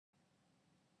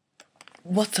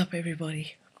What's up,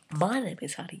 everybody? My name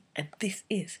is Huddy, and this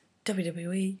is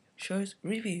WWE Shows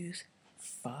Reviews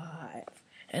 5.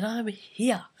 And I'm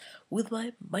here with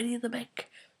my Money in the Bank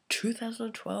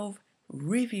 2012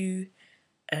 review.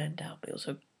 And it was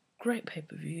a great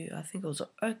pay-per-view. I think it was an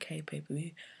okay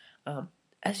pay-per-view.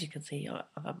 As you can see,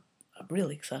 I'm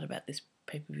really excited about this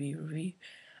pay-per-view review.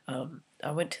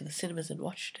 I went to the cinemas and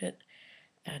watched it,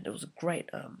 and it was a great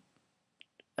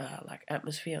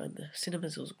atmosphere in the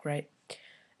cinemas. It was great.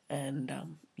 And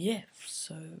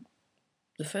so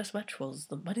the first match was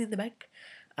the Money in the Bank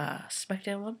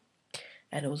SmackDown one,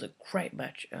 and it was a great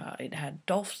match. It had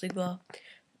Dolph Ziggler,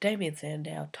 Damien,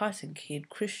 Sandow, Tyson Kidd,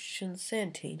 Christian,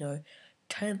 Santino,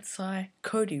 Tensai,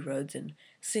 Cody, Rhodes, and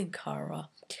Cara.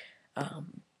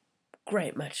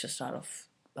 Great match to start off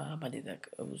Money in the Bank.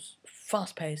 It was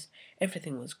fast paced,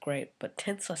 everything was great, but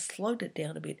Tensai slowed it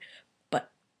down a bit,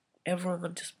 but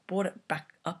everyone just brought it back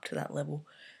up to that level,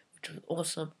 which was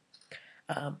awesome.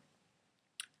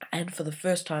 And for the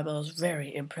first time, I was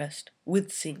very impressed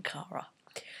with Cara,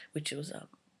 which was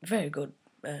very good,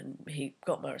 and he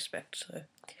got my respect. So,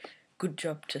 good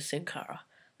job to Cara.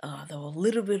 There were a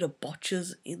little bit of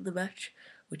botches in the match,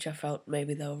 which I felt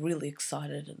maybe they were really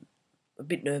excited and a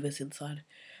bit nervous inside.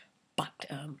 But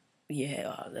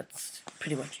that's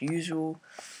pretty much usual.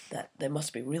 That they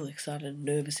must be really excited and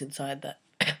nervous inside that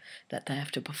that they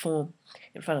have to perform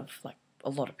in front of like a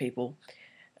lot of people,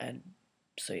 and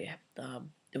so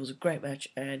it was a great match.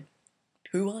 And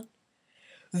who won?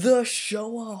 The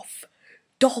Show Off!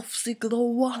 Dolph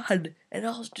Ziggler won! And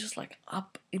I was just like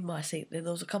up in my seat. And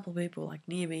there was a couple of people like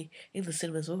near me in the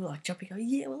cinemas. We were like jumping.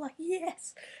 Yeah, we're like,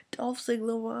 yes! Dolph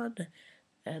Ziggler won!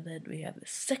 And then we have the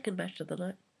second match of the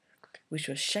night, which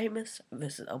was Sheamus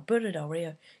versus Alberto Del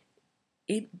Rio.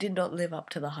 It did not live up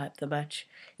to the hype, the match.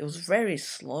 It was very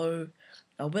slow.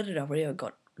 Alberto Del Rio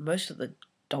got most of the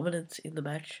dominance in the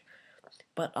match,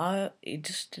 but it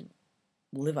just didn't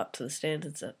live up to the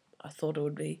standards that I thought it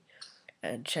would be.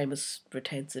 And Sheamus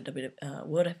retains the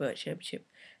World Heavyweight Championship.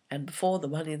 And before the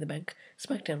Money in the Bank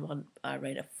SmackDown one, I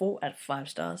rated 4 out of 5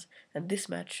 stars. And this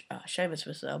match, Sheamus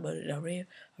versus Alberto Del Rio,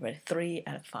 I rated 3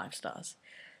 out of 5 stars.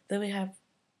 Then we have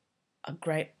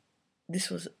this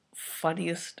was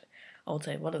funniest, I would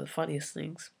say one of the funniest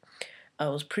things.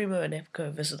 It was Primo and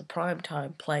Epico versus the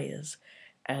Primetime Players.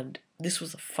 And this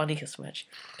was the funniest match.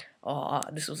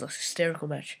 This was a hysterical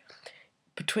match.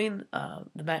 Between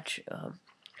the match,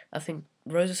 I think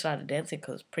Rosa started dancing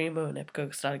because Primo and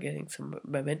Epico started getting some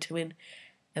momentum in,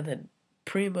 and then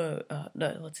Primo,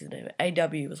 what's his name?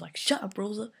 AW was like, "Shut up,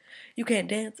 Rosa, you can't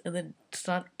dance." And then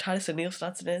Titus and Neil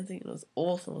starts dancing. It was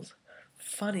awesome. It was a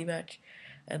funny match,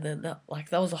 and then that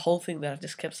was the whole thing that I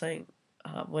just kept saying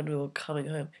when we were coming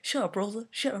home. "Shut up, Rosa!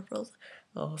 Shut up, Rosa!"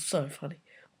 Oh, so funny.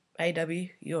 AW,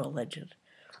 you're a legend.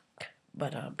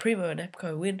 But Primo and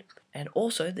Epico win, and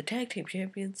also the tag team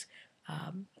champions,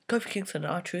 Kofi Kingston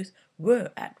and R-Truth,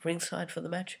 were at ringside for the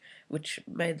match, which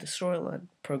made the storyline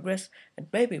progress, and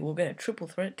maybe we'll get a triple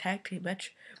threat tag team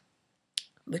match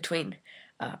between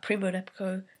Primo and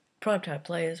Epico, Primetime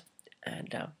Players,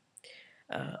 and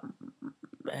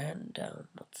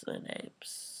what's their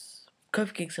names?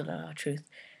 Kofi Kingston and R-Truth.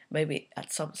 Maybe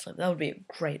at SummerSlam. That would be a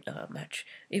great match.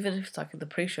 Even if it's like in the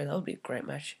pre-show, that would be a great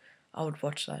match. I would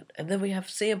watch that. And then we have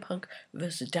CM Punk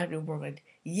versus Daniel Bryan.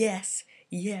 Yes,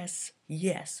 yes,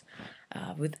 yes.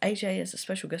 With AJ as a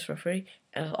special guest referee.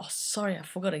 And sorry, I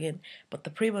forgot again. But the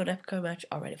Primo and Epico match,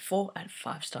 I rated 4 out of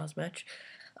 5 stars match.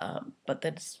 But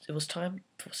then it was time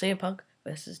for CM Punk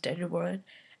versus Daniel Bryan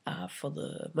for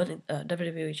the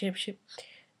WWE Championship.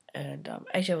 And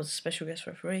AJ was a special guest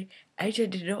referee. AJ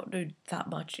did not do that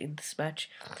much in this match.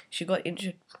 She got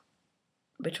injured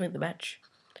between the match,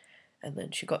 and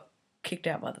then she got kicked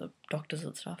out by the doctors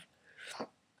and stuff.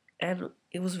 And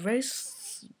it was a very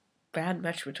bad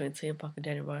match between CM Punk and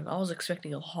Daniel Bryan. I was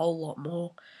expecting a whole lot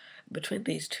more between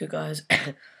these two guys,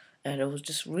 and it was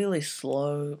just really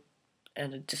slow,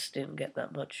 and it just didn't get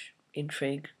that much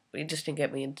intrigue. It just didn't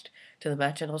get me into the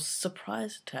match, and I was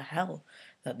surprised to hell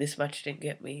that this match didn't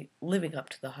get me living up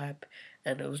to the hype,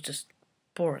 and it was just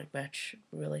boring match,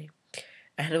 really.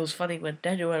 And it was funny when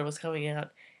Daniel Bryan was coming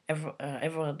out,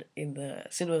 everyone in the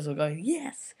cinemas were going,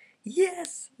 yes,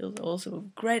 yes! It was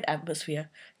awesome. Great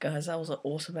atmosphere, guys. That was an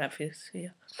awesome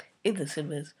atmosphere in the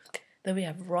cinemas. Then we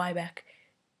have Ryback.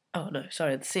 Oh, no,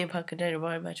 sorry, the CM Punk and Daniel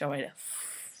Bryan match. I rated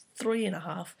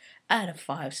 3.5 out of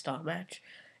 5 star match.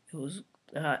 It was,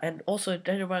 and also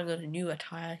Daniel Bryan got a new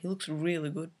attire. He looks really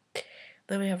good.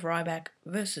 Then we have Ryback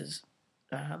versus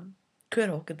Curt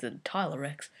Hawkins and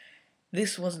Reks.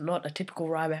 This was not a typical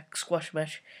Ryback squash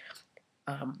match.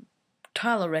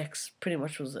 Reks pretty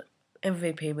much was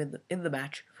MVP in the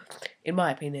match, in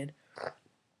my opinion.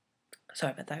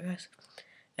 Sorry about that, guys.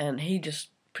 And he just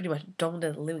pretty much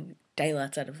dominated the living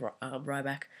daylights out of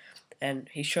Ryback, and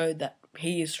he showed that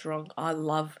he is strong. I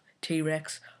love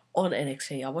T-Rex on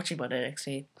NXT. I watch him on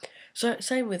NXT. So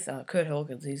same with Curt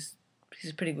Hawkins. He's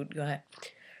a pretty good guy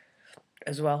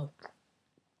as well.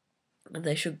 And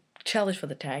they should challenge for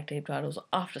the tag team titles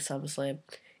after SummerSlam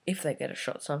if they get a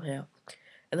shot somehow.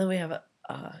 And then we have a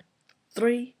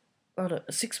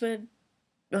 6-man.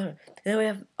 No. Then we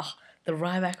have the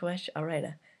Ryback match. I rate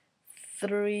a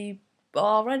 3.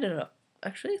 I rated it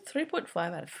actually 3.5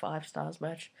 out of 5 stars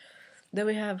match. Then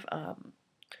we have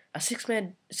a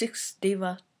 6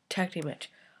 diva tag team match.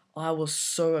 I was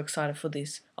so excited for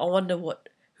this. I wonder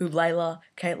who Layla,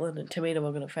 Kaitlyn, and Tamina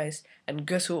were going to face. And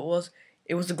guess who it was?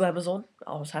 It was the Glamazon.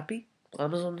 I was happy.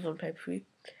 Glamazon's on pay-per-view.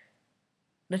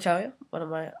 Natalya, one of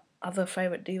my other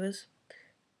favourite divas.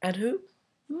 And who?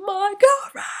 My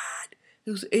girlfriend!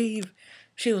 It was Eve.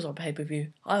 She was on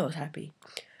pay-per-view. I was happy.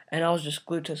 And I was just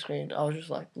glued to the screen. I was just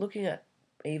like looking at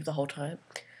Eve the whole time.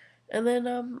 And then,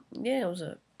 it was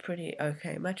a pretty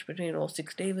okay match between all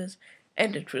 6 divas.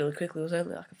 Ended really quickly. It was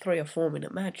only like a 3 or 4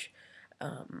 minute match.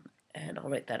 And I'll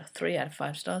rate that a 3 out of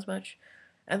 5 stars match.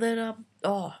 And then,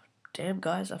 damn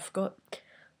guys, I forgot.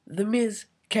 The Miz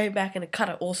came back and cut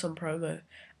an awesome promo.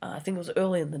 I think it was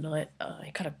early in the night.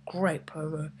 He cut a great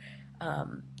promo,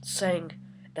 saying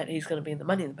that he's going to be in the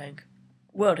Money in the Bank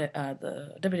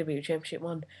the WWE Championship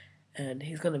one, and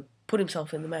he's going to put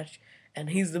himself in the match. And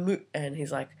he's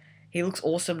like, he looks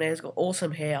awesome now. He's got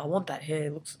awesome hair. I want that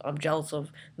hair. I'm jealous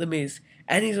of the Miz,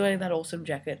 and he's wearing that awesome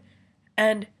jacket.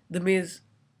 And the Miz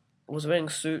was wearing a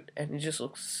suit, and he just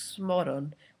looks spot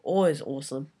on. Always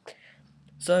awesome.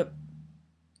 So,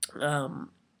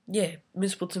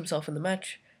 Miz puts himself in the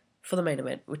match for the main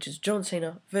event, which is John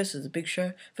Cena versus The Big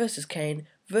Show versus Kane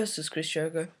versus Chris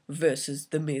Jericho versus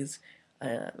The Miz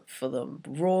for the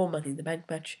Raw Money in the Bank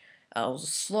match. It was a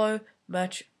slow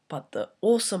match, but the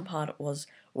awesome part was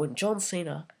when John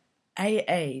Cena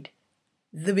AA'd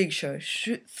The Big Show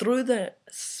through the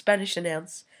Spanish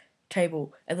announce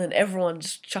table, and then everyone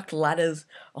just chucked ladders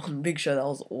on Big Show. That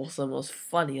was awesome. It was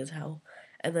funny as hell.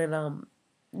 And then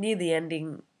near the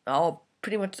ending,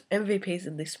 pretty much MVPs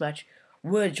in this match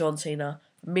were John Cena,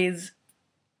 Miz,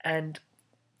 and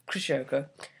Chris Jericho.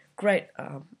 Great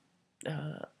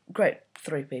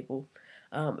 3 people.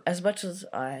 As much as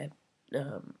I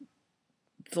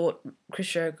thought Chris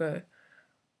Jericho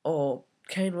or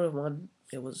Kane would have won,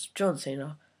 it was John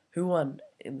Cena who won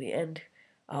in the end.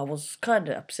 I was kind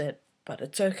of upset, but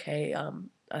it's okay.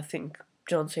 I think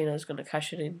John Cena is going to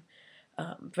cash it in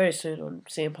very soon on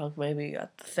CM Punk, maybe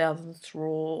at the 1000th Raw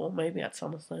or maybe at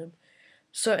SummerSlam.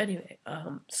 So anyway,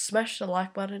 smash the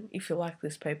like button if you like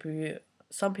this pay-per-view.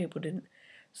 Some people didn't,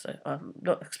 so I'm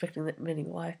not expecting that many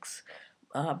likes.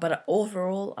 But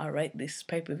overall, I rate this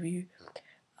pay-per-view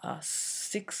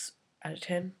 6 out of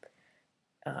 10.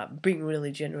 Being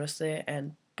really generous there.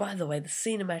 And by the way, the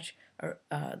Cena match,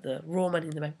 the Raw Money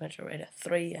in the Bank match, I rate a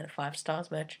 3 out of 5 stars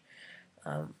match.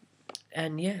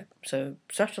 So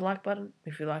smash the like button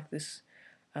if you like this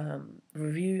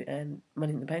review and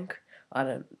Money in the Bank.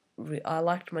 I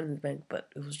liked Money in the Bank, but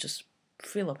it was just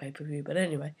filler pay-per-view. But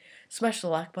anyway, smash the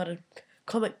like button.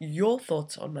 Comment your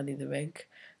thoughts on Money in the Bank.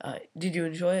 Did you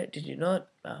enjoy it? Did you not?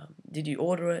 Did you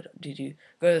order it? Did you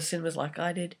go to the cinemas like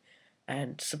I did?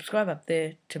 And subscribe up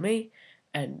there to me,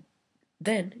 and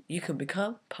then you can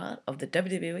become part of the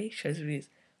WWE Shows Reviews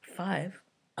 5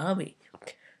 Army.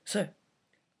 So,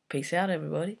 peace out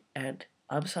everybody, and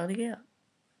I'm signing out.